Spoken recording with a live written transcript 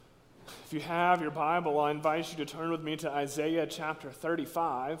If you have your Bible, I invite you to turn with me to Isaiah chapter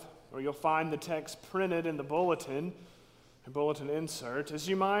 35, where you'll find the text printed in the bulletin, your bulletin insert. As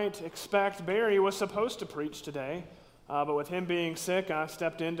you might expect, Barry was supposed to preach today, but with him being sick, I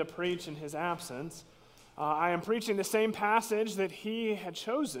stepped in to preach in his absence. I am preaching the same passage that he had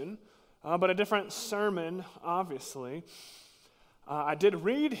chosen, but a different sermon, obviously. I did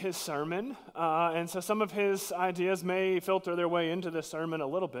read his sermon, and so some of his ideas may filter their way into the sermon a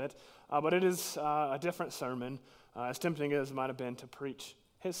little bit, but it is a different sermon, as tempting as it might have been to preach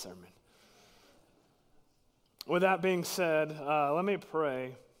his sermon. With that being said, let me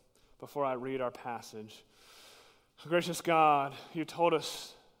pray before I read our passage. Gracious God, you told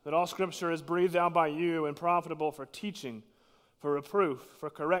us that all Scripture is breathed out by you and profitable for teaching, for reproof, for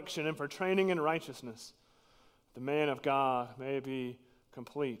correction, and for training in righteousness. The man of God may be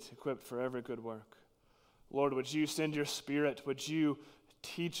complete, equipped for every good work. Lord, would you send your Spirit? Would you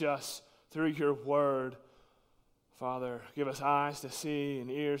teach us through your word? Father, give us eyes to see and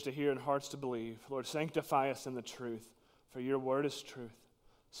ears to hear and hearts to believe. Lord, sanctify us in the truth, for your word is truth.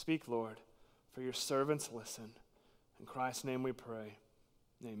 Speak, Lord, for your servants listen. In Christ's name we pray.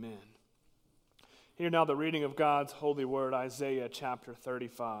 Amen. Hear now the reading of God's holy word, Isaiah chapter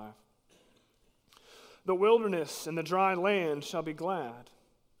 35. The wilderness and the dry land shall be glad.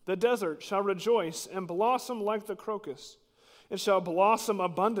 The desert shall rejoice and blossom like the crocus. It shall blossom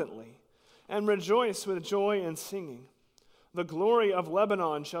abundantly and rejoice with joy and singing. The glory of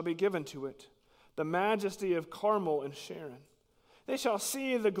Lebanon shall be given to it, the majesty of Carmel and Sharon. They shall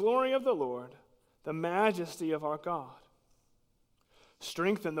see the glory of the Lord, the majesty of our God.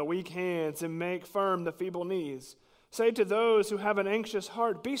 Strengthen the weak hands and make firm the feeble knees. Say to those who have an anxious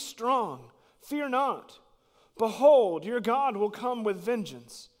heart, be strong. Fear not. Behold, your God will come with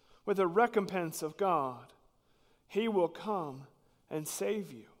vengeance, with the recompense of God. He will come and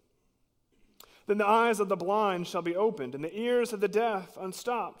save you. Then the eyes of the blind shall be opened, and the ears of the deaf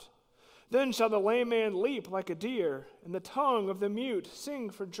unstopped. Then shall the lame man leap like a deer, and the tongue of the mute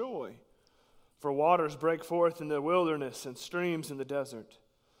sing for joy. For waters break forth in the wilderness and streams in the desert.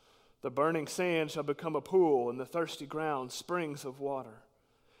 The burning sand shall become a pool, and the thirsty ground springs of water.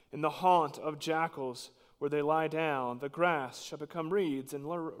 In the haunt of jackals where they lie down, the grass shall become reeds and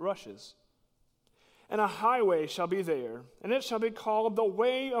rushes. And a highway shall be there, and it shall be called the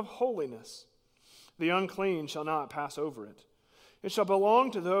way of holiness. The unclean shall not pass over it. It shall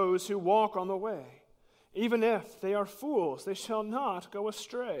belong to those who walk on the way. Even if they are fools, they shall not go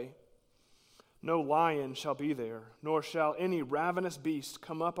astray. No lion shall be there, nor shall any ravenous beast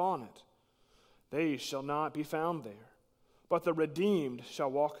come up on it. They shall not be found there. But the redeemed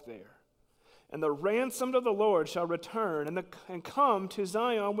shall walk there. And the ransomed of the Lord shall return and come to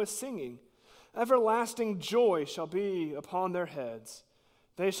Zion with singing. Everlasting joy shall be upon their heads.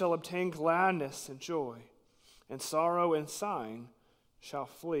 They shall obtain gladness and joy, and sorrow and sighing shall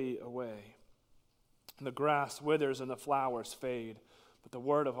flee away. And the grass withers and the flowers fade, but the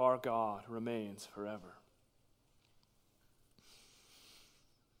word of our God remains forever.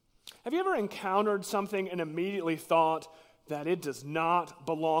 Have you ever encountered something and immediately thought that it does not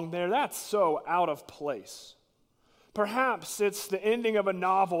belong there? That's so out of place. Perhaps it's the ending of a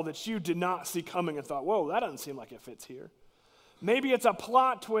novel that you did not see coming and thought, whoa, that doesn't seem like it fits here. Maybe it's a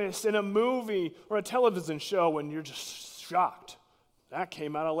plot twist in a movie or a television show and you're just shocked. That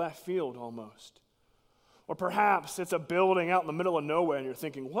came out of left field almost. Or perhaps it's a building out in the middle of nowhere and you're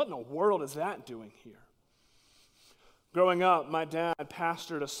thinking, what in the world is that doing here? Growing up, my dad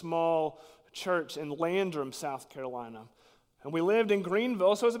pastored a small church in Landrum, South Carolina. And we lived in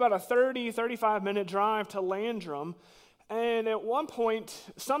Greenville, so it was about a 35-minute drive to Landrum. And at one point,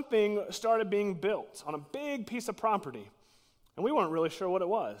 something started being built on a big piece of property. And we weren't really sure what it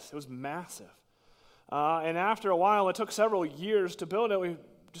was. It was massive. And after a while, it took several years to build it. We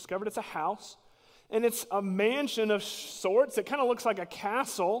discovered it's a house. And it's a mansion of sorts. It kind of looks like a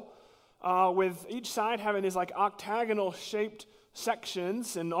castle, with each side having these like octagonal-shaped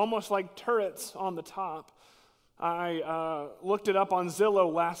sections and almost like turrets on the top. I looked it up on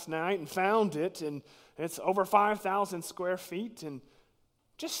Zillow last night and found it, and it's over 5,000 square feet, and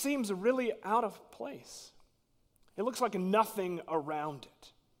just seems really out of place. It looks like nothing around it.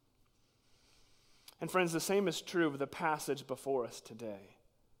 And friends, the same is true of the passage before us today.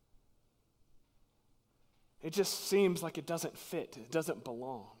 It just seems like it doesn't fit, it doesn't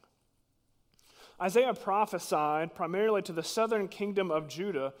belong. Isaiah prophesied primarily to the southern kingdom of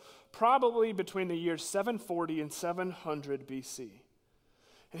Judah, probably between the years 740 and 700 BC.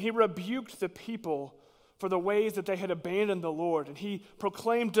 And he rebuked the people for the ways that they had abandoned the Lord, and he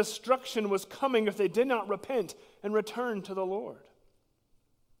proclaimed destruction was coming if they did not repent and return to the Lord.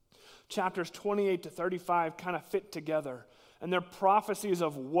 chapters 28 to 35 kind of fit together, and they're prophecies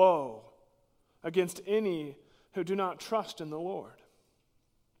of woe against any who do not trust in the Lord.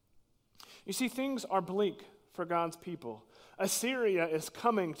 You see, things are bleak for God's people. Assyria is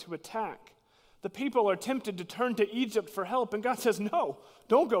coming to attack. The people are tempted to turn to Egypt for help, and God says, no,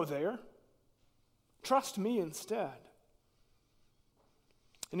 don't go there. Trust me instead.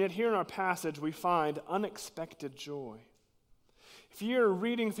 And yet here in our passage, we find unexpected joy. If you're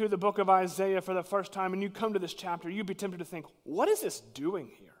reading through the book of Isaiah for the first time and you come to this chapter, you'd be tempted to think, what is this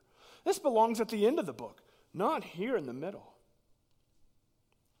doing here? This belongs at the end of the book, not here in the middle.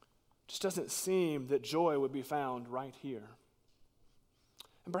 It just doesn't seem that joy would be found right here.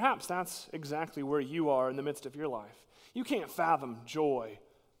 And perhaps that's exactly where you are in the midst of your life. You can't fathom joy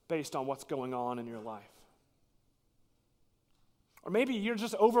based on what's going on in your life. Or maybe you're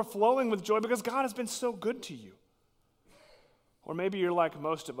just overflowing with joy because God has been so good to you. Or maybe you're like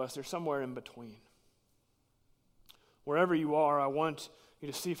most of us, you're somewhere in between. Wherever you are, I want you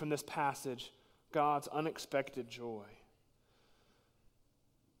to see from this passage God's unexpected joy.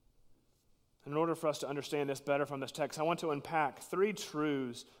 In order for us to understand this better from this text, I want to unpack 3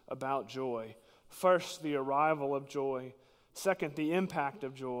 truths about joy. First, the arrival of joy. Second, the impact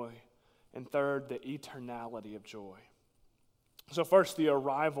of joy. And third, the eternality of joy. So first, the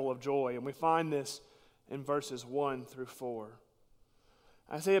arrival of joy. And we find this in verses 1 through 4.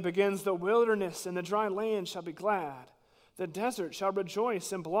 Isaiah begins, the wilderness and the dry land shall be glad. The desert shall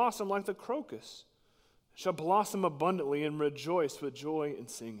rejoice and blossom like the crocus. It shall blossom abundantly and rejoice with joy and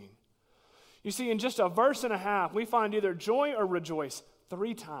singing. You see, in just a verse and a half, we find either joy or rejoice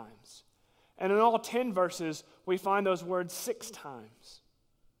 3 times. And in all 10 verses, we find those words 6 times.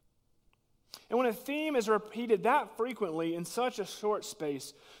 And when a theme is repeated that frequently in such a short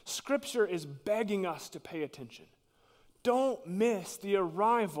space, Scripture is begging us to pay attention. Don't miss the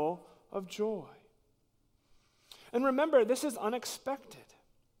arrival of joy. And remember, this is unexpected.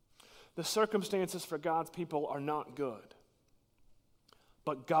 The circumstances for God's people are not good.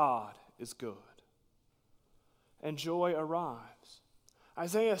 But God is good. And joy arrives.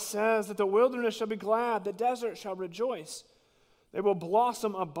 Isaiah says that the wilderness shall be glad, the desert shall rejoice. They will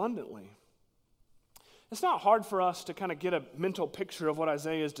blossom abundantly. It's not hard for us to kind of get a mental picture of what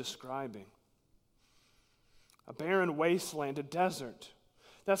Isaiah is describing. A barren wasteland, a desert.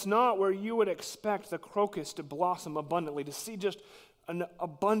 That's not where you would expect the crocus to blossom abundantly, to see just an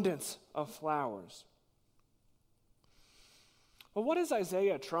abundance of flowers. Well, what is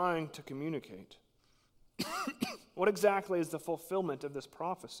Isaiah trying to communicate? What exactly is the fulfillment of this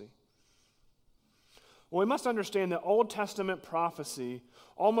prophecy? Well, we must understand that Old Testament prophecy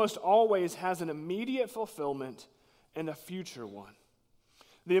almost always has an immediate fulfillment and a future one.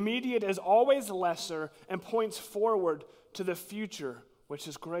 The immediate is always lesser and points forward to the future, which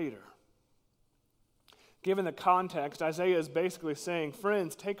is greater. Given the context, Isaiah is basically saying,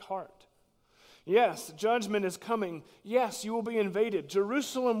 friends, take heart. Yes, judgment is coming. Yes, you will be invaded.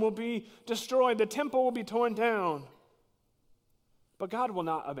 Jerusalem will be destroyed. The temple will be torn down. But God will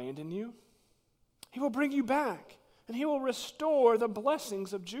not abandon you. He will bring you back, and He will restore the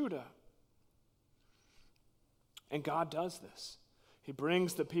blessings of Judah. And God does this. He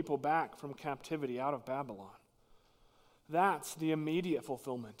brings the people back from captivity out of Babylon. That's the immediate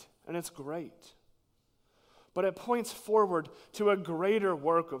fulfillment, and it's great. But it points forward to a greater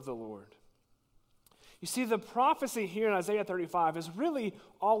work of the Lord. You see, the prophecy here in Isaiah 35 is really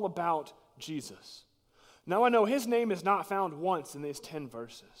all about Jesus. Now I know His name is not found once in these 10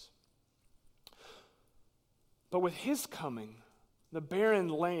 verses. But with His coming, the barren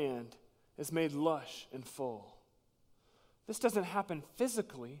land is made lush and full. This doesn't happen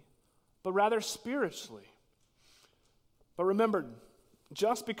physically, but rather spiritually. But remember,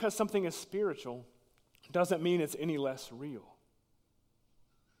 just because something is spiritual doesn't mean it's any less real.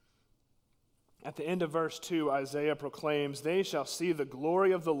 At the end of verse 2, Isaiah proclaims, they shall see the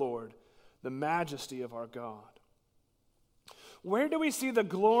glory of the Lord, the majesty of our God. Where do we see the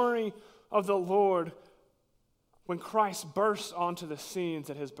glory of the Lord when Christ bursts onto the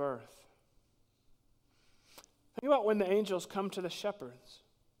scenes at His birth? Think about when the angels come to the shepherds.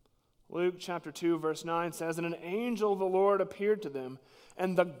 Luke chapter 2, verse 9 says, and an angel of the Lord appeared to them,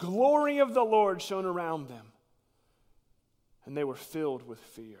 and the glory of the Lord shone around them, and they were filled with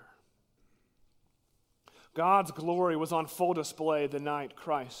fear. God's glory was on full display the night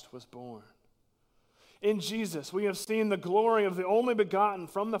Christ was born. In Jesus, we have seen the glory of the only begotten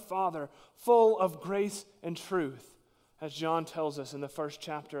from the Father, full of grace and truth, as John tells us in the first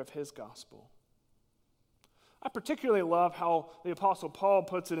chapter of his gospel. I particularly love how the Apostle Paul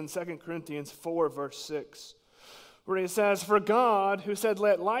puts it in 2 Corinthians 4, verse 6. where he says, "For God, who said,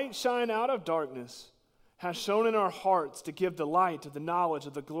 'Let light shine out of darkness,' has shone in our hearts to give the light of the knowledge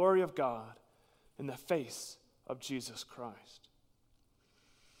of the glory of God in the face of Jesus Christ."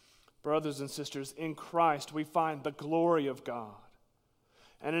 Brothers and sisters, in Christ we find the glory of God,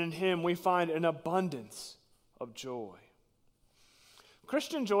 and in him we find an abundance of joy.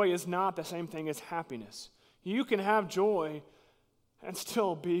 Christian joy is not the same thing as happiness. You can have joy and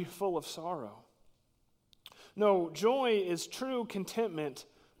still be full of sorrow. No, joy is true contentment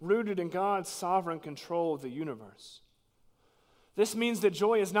rooted in God's sovereign control of the universe. This means that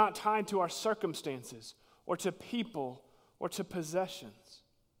joy is not tied to our circumstances or to people or to possessions.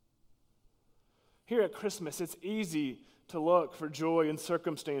 Here at Christmas, it's easy to look for joy in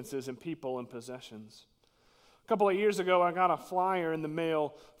circumstances and people and possessions. A couple of years ago, I got a flyer in the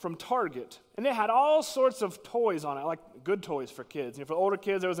mail from Target, and it had all sorts of toys on it, like good toys for kids. For older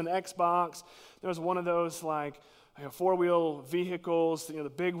kids, there was an Xbox. There was one of those four-wheel vehicles, the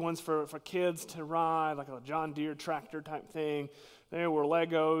big ones for kids to ride, like a John Deere tractor type thing. There were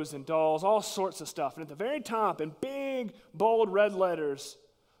Legos and dolls, all sorts of stuff. And at the very top, in big, bold red letters,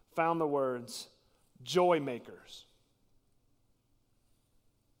 found the words, "Joy Makers."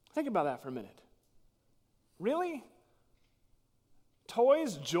 Think about that for a minute. Really?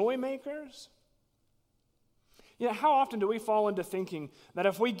 Toys, joy makers? How often do we fall into thinking that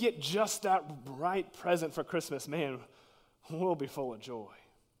if we get just that right present for Christmas, man, we'll be full of joy?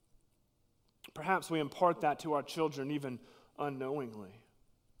 Perhaps we impart that to our children even unknowingly.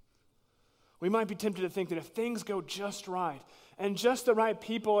 We might be tempted to think that if things go just right and just the right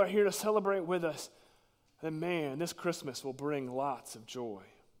people are here to celebrate with us, then man, this Christmas will bring lots of joy.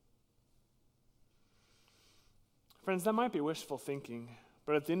 Friends, that might be wishful thinking,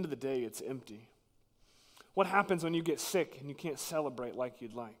 but at the end of the day, it's empty. What happens when you get sick and you can't celebrate like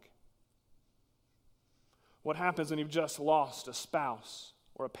you'd like? What happens when you've just lost a spouse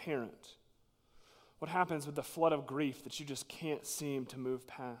or a parent? What happens with the flood of grief that you just can't seem to move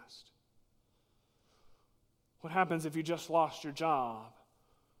past? What happens if you just lost your job?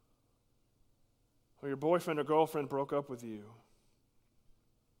 Or your boyfriend or girlfriend broke up with you?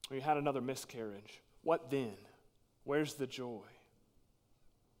 Or you had another miscarriage? What then? Where's the joy?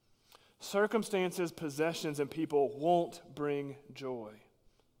 Circumstances, possessions, and people won't bring joy.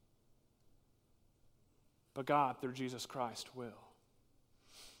 But God, through Jesus Christ, will.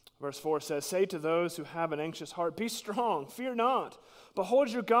 Verse 4 says, "Say to those who have an anxious heart, 'Be strong, fear not. Behold,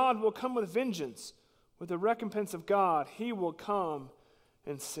 your God will come with vengeance. With the recompense of God, he will come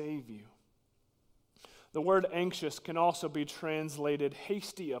and save you.'" The word anxious can also be translated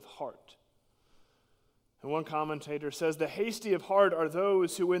hasty of heart. And one commentator says, "The hasty of heart are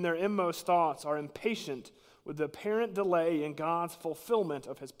those who in their inmost thoughts are impatient with the apparent delay in God's fulfillment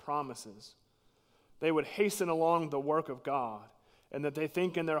of his promises. They would hasten along the work of God, and that they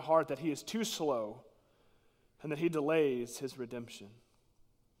think in their heart that he is too slow and that he delays his redemption."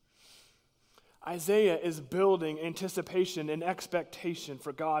 Isaiah is building anticipation and expectation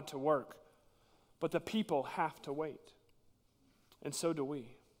for God to work, but the people have to wait, and so do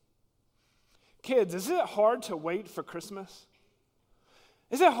we. Kids, is it hard to wait for Christmas?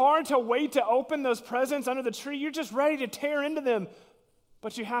 Is it hard to wait to open those presents under the tree? You're just ready to tear into them,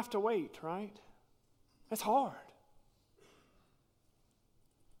 but you have to wait, right? It's hard.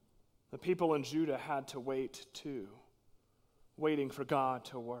 The people in Judah had to wait too, waiting for God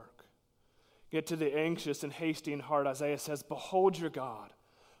to work. Get to the anxious and hasty in heart, Isaiah says, "Behold your God.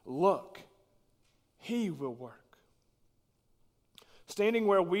 Look, he will work." Standing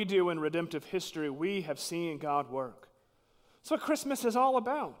where we do in redemptive history, we have seen God work. That's what Christmas is all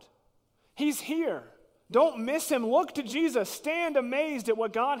about. He's here. Don't miss him. Look to Jesus. Stand amazed at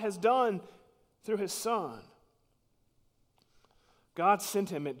what God has done through his Son. God sent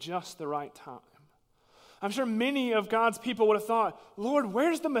him at just the right time. I'm sure many of God's people would have thought, "Lord,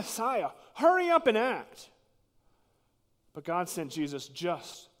 where's the Messiah? Hurry up and act." But God sent Jesus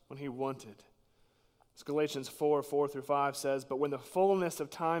just when he wanted. As Galatians 4:4-5 says, "But when the fullness of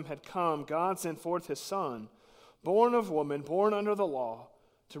time had come, God sent forth his Son, born of woman, born under the law,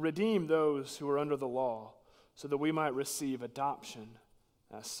 to redeem those who were under the law, so that we might receive adoption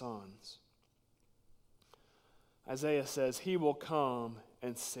as sons." Isaiah says, "He will come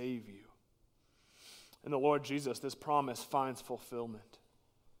and save you." In the Lord Jesus, this promise finds fulfillment.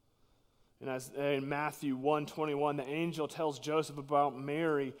 And as in Matthew 1:21, the angel tells Joseph about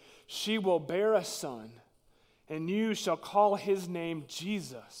Mary, "She will bear a son, and you shall call his name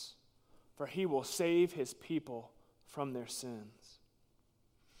Jesus, for he will save his people from their sins."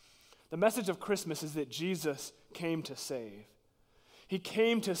 The message of Christmas is that Jesus came to save. He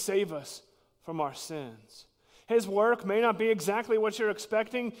came to save us from our sins. His work may not be exactly what you're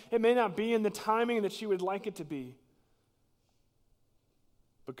expecting. It may not be in the timing that you would like it to be.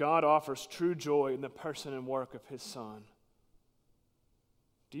 But God offers true joy in the person and work of His Son.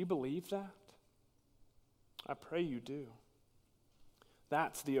 Do you believe that? I pray you do.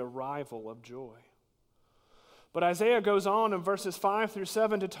 That's the arrival of joy. But Isaiah goes on in verses 5 through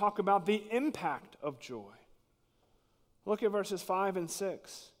 7 to talk about the impact of joy. Look at verses 5 and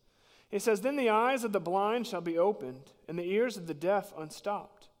 6. He says, "Then the eyes of the blind shall be opened, and the ears of the deaf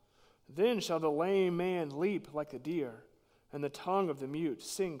unstopped. Then shall the lame man leap like a deer, and the tongue of the mute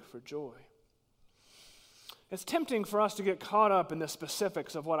sing for joy." It's tempting for us to get caught up in the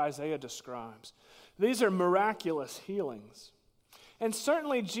specifics of what Isaiah describes. These are miraculous healings. And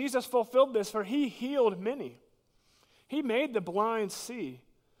certainly Jesus fulfilled this, for He healed many. He made the blind see,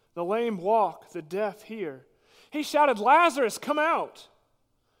 the lame walk, the deaf hear. He shouted, "Lazarus, come out!"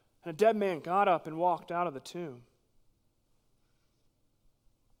 And a dead man got up and walked out of the tomb.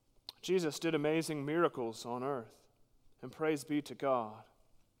 Jesus did amazing miracles on earth, and praise be to God.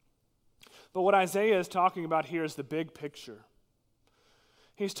 But what Isaiah is talking about here is the big picture.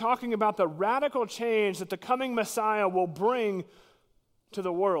 He's talking about the radical change that the coming Messiah will bring to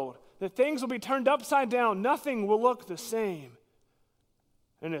the world. That things will be turned upside down. Nothing will look the same.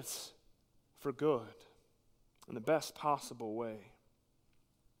 And it's for good, in the best possible way.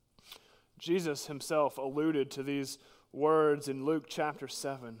 Jesus Himself alluded to these words in Luke chapter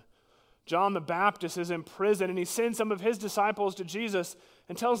 7. John the Baptist is in prison, and he sends some of his disciples to Jesus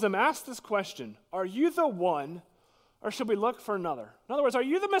and tells them, "Ask this question, are you the one, or should we look for another?" In other words, are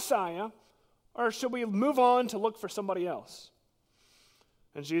you the Messiah, or should we move on to look for somebody else?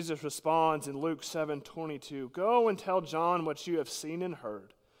 And Jesus responds in Luke 7:22, "Go and tell John what you have seen and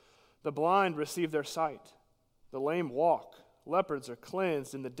heard. The blind receive their sight, the lame walk, leopards are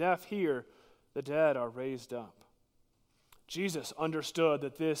cleansed, and the deaf hear, the dead are raised up." Jesus understood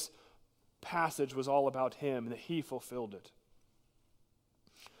that this passage was all about Him, and that He fulfilled it.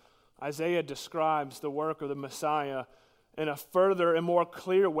 Isaiah describes the work of the Messiah in a further and more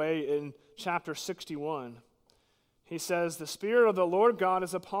clear way in chapter 61. He says, "The Spirit of the Lord God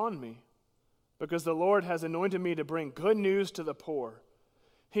is upon me, because the Lord has anointed me to bring good news to the poor.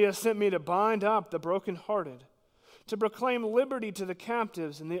 He has sent me to bind up the brokenhearted, to proclaim liberty to the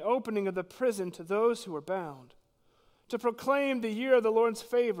captives and the opening of the prison to those who are bound, to proclaim the year of the Lord's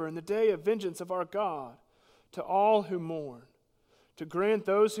favor and the day of vengeance of our God, to all who mourn, to grant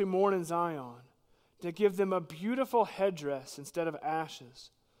those who mourn in Zion, to give them a beautiful headdress instead of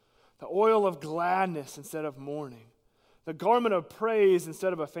ashes, the oil of gladness instead of mourning, the garment of praise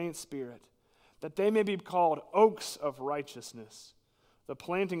instead of a faint spirit, that they may be called oaks of righteousness, the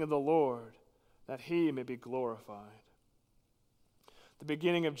planting of the Lord, that He may be glorified." The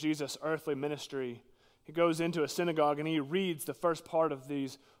beginning of Jesus' earthly ministry, He goes into a synagogue and He reads the first part of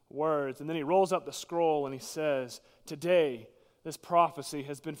these words, and then He rolls up the scroll and He says, "Today, this prophecy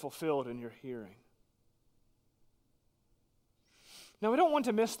has been fulfilled in your hearing." Now, we don't want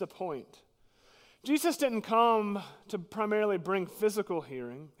to miss the point. Jesus didn't come to primarily bring physical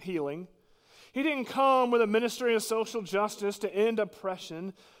healing. He didn't come with a ministry of social justice to end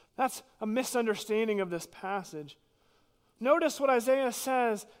oppression. That's a misunderstanding of this passage. Notice what Isaiah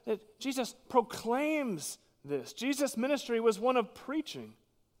says, that Jesus proclaims this. Jesus' ministry was one of preaching.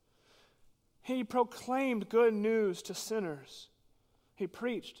 He proclaimed good news to sinners. He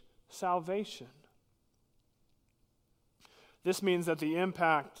preached salvation. This means that the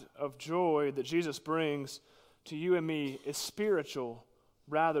impact of joy that Jesus brings to you and me is spiritual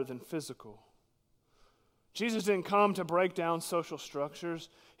rather than physical. Jesus didn't come to break down social structures.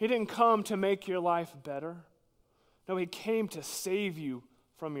 He didn't come to make your life better. No, He came to save you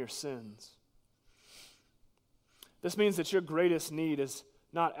from your sins. This means that your greatest need is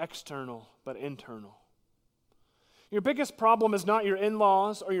not external, but internal. Your biggest problem is not your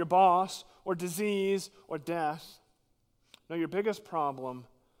in-laws or your boss or disease or death. No, your biggest problem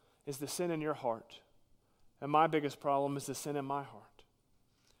is the sin in your heart. And my biggest problem is the sin in my heart.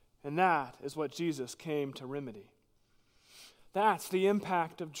 And that is what Jesus came to remedy. That's the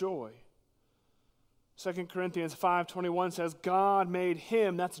impact of joy. 2 Corinthians 5:21 says, "God made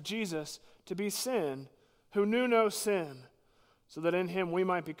Him," that's Jesus, "to be sin, who knew no sin, so that in Him we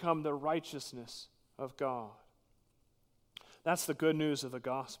might become the righteousness of God." That's the good news of the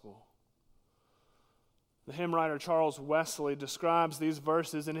gospel. The hymn writer Charles Wesley describes these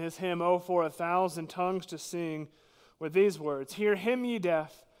verses in his hymn, "Oh, for 1,000 tongues to sing," with these words, "Hear Him, ye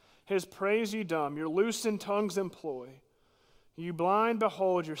deaf, His praise ye dumb, your loosened tongues employ. You blind,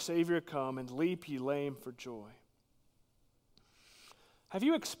 behold your Savior come, and leap ye lame for joy." Have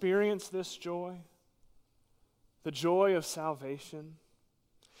you experienced this joy? the joy of salvation?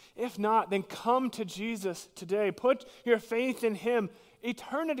 If not, then come to Jesus today. Put your faith in him.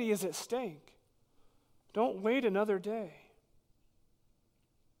 Eternity is at stake. Don't wait another day.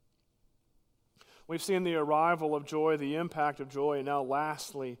 We've seen the arrival of joy, the impact of joy, and now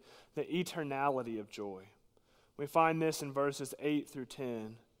lastly, the eternality of joy. We find this in verses 8 through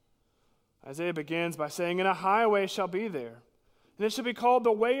 10. Isaiah begins by saying, "And a highway shall be there, and it shall be called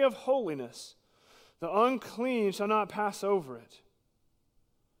the way of holiness. The unclean shall not pass over it.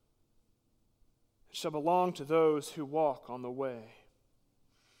 It shall belong to those who walk on the way."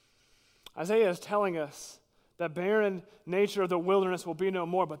 Isaiah is telling us that barren nature of the wilderness will be no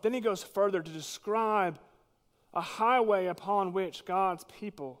more, but then he goes further to describe a highway upon which God's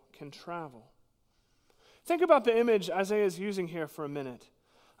people can travel. Think about the image Isaiah is using here for a minute.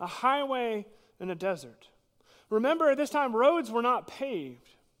 A highway in a desert. Remember, at this time, roads were not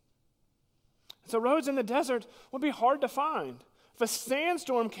paved. So roads in the desert would be hard to find. If a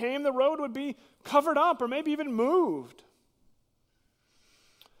sandstorm came, the road would be covered up or maybe even moved.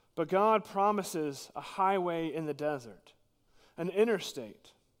 But God promises a highway in the desert, an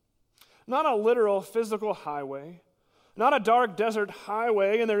interstate. Not a literal physical highway, not a dark desert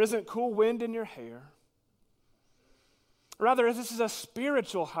highway and there isn't cool wind in your hair. Rather, this is a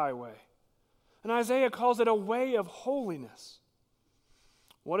spiritual highway. And Isaiah calls it a way of holiness.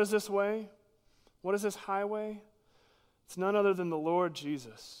 What is this way? What is this highway? It's none other than the Lord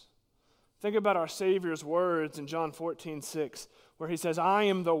Jesus. Think about our Savior's words in John 14:6, where he says, "I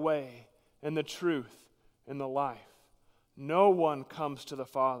am the way and the truth and the life. No one comes to the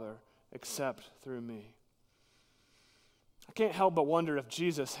Father except through me." I can't help but wonder if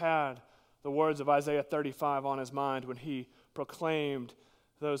Jesus had the words of Isaiah 35 on his mind when he proclaimed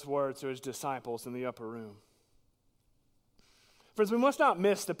those words to his disciples in the upper room. Friends, we must not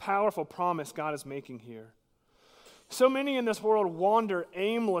miss the powerful promise God is making here. So many in this world wander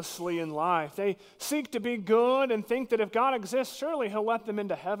aimlessly in life. They seek to be good and think that if God exists, surely he'll let them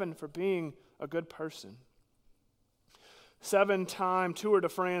into heaven for being a good person. 7-time Tour de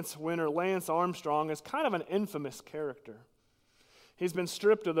France winner Lance Armstrong is kind of an infamous character. He's been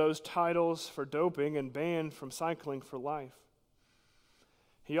stripped of those titles for doping and banned from cycling for life.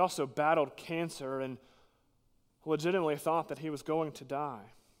 He also battled cancer and legitimately thought that he was going to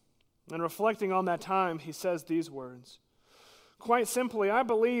die. And reflecting on that time, he says these words, "Quite simply, I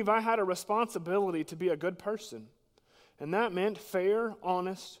believe I had a responsibility to be a good person, and that meant fair,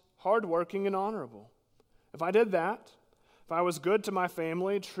 honest, hardworking, and honorable. If I did that, if I was good to my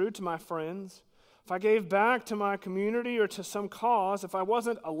family, true to my friends, if I gave back to my community or to some cause, if I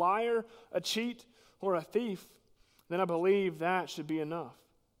wasn't a liar, a cheat, or a thief, then I believe that should be enough.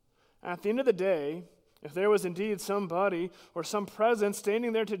 At the end of the day, if there was indeed somebody or some presence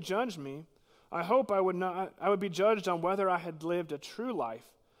standing there to judge me, I hope I would be judged on whether I had lived a true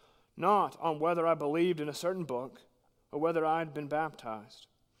life, not on whether I believed in a certain book or whether I had been baptized.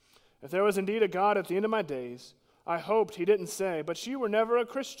 If there was indeed a God at the end of my days, I hoped he didn't say, 'But you were never a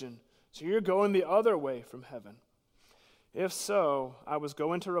Christian, so you're going the other way from heaven.' If so, I was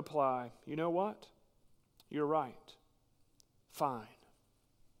going to reply, 'You know what? You're right. Fine.'"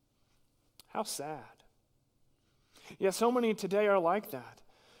 How sad. Yet so many today are like that.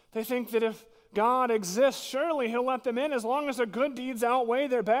 They think that if God exists, surely he'll let them in as long as their good deeds outweigh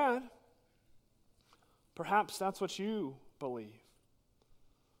their bad. Perhaps that's what you believe.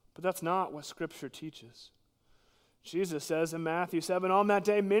 But that's not what Scripture teaches. Jesus says in Matthew 7, "On that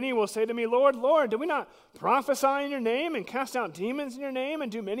day many will say to me, 'Lord, Lord, did we not prophesy in your name and cast out demons in your name and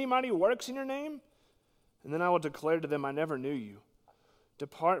do many mighty works in your name?' And then I will declare to them, 'I never knew you.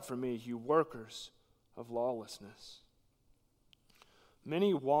 Depart from me, you workers of lawlessness.'"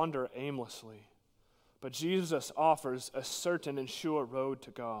 Many wander aimlessly, but Jesus offers a certain and sure road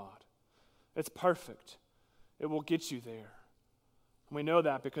to God. It's perfect. It will get you there. And we know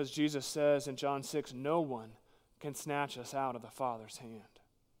that because Jesus says in John 6, "No one can snatch us out of the Father's hand."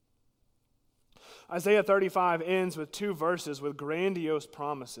 Isaiah 35 ends with 2 verses with grandiose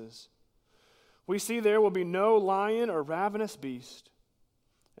promises. We see there will be no lion or ravenous beast.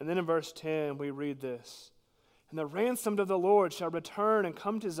 And then in verse 10 we read this, "And the ransomed of the Lord shall return and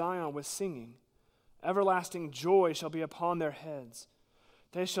come to Zion with singing. Everlasting joy shall be upon their heads.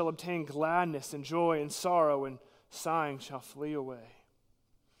 They shall obtain gladness and joy, and sorrow and sighing shall flee away."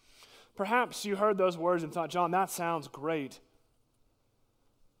 Perhaps you heard those words and thought, "John, that sounds great."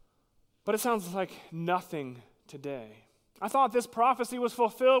 But it sounds like nothing today. I thought this prophecy was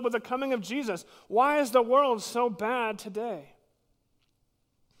fulfilled with the coming of Jesus. Why is the world so bad today?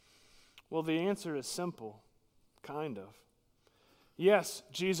 Well, the answer is simple, kind of. Yes,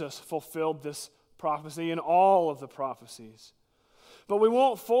 Jesus fulfilled this prophecy and all of the prophecies. But we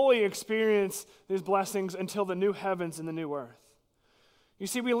won't fully experience these blessings until the new heavens and the new earth. You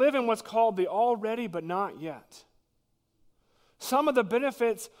see, we live in what's called the already but not yet. Some of the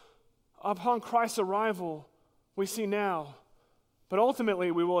benefits upon Christ's arrival we see now, but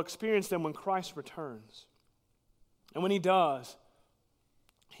ultimately we will experience them when Christ returns. And when he does,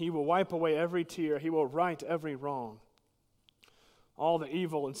 he will wipe away every tear. He will right every wrong. All the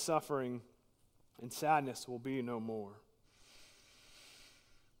evil and suffering and sadness will be no more.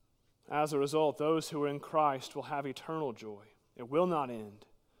 As a result, those who are in Christ will have eternal joy. It will not end.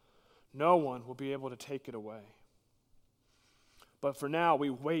 No one will be able to take it away. But for now, we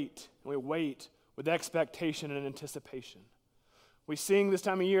wait with expectation and anticipation. We sing this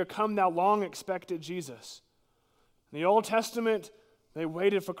time of year, "Come thou long expected Jesus." In the Old Testament, they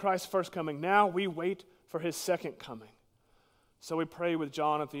waited for Christ's first coming. Now we wait for his second coming. So we pray with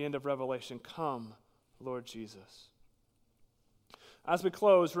John at the end of Revelation, "Come, Lord Jesus." As we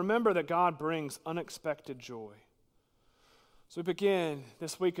close, remember that God brings unexpected joy. As we begin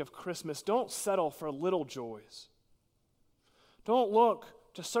this week of Christmas, don't settle for little joys. Don't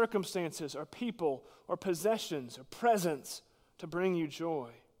look to circumstances or people or possessions or presents to bring you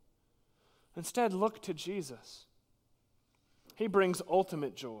joy. Instead, look to Jesus. He brings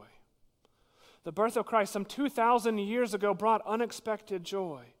ultimate joy. The birth of Christ some 2,000 years ago brought unexpected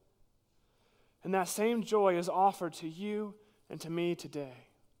joy. And that same joy is offered to you and to me today.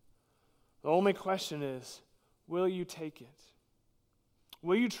 The only question is, will you take it?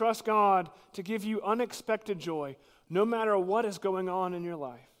 Will you trust God to give you unexpected joy no matter what is going on in your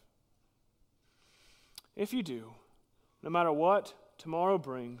life? If you do, no matter what tomorrow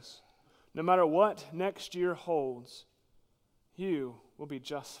brings, no matter what next year holds, you will be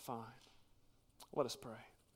just fine. Let us pray.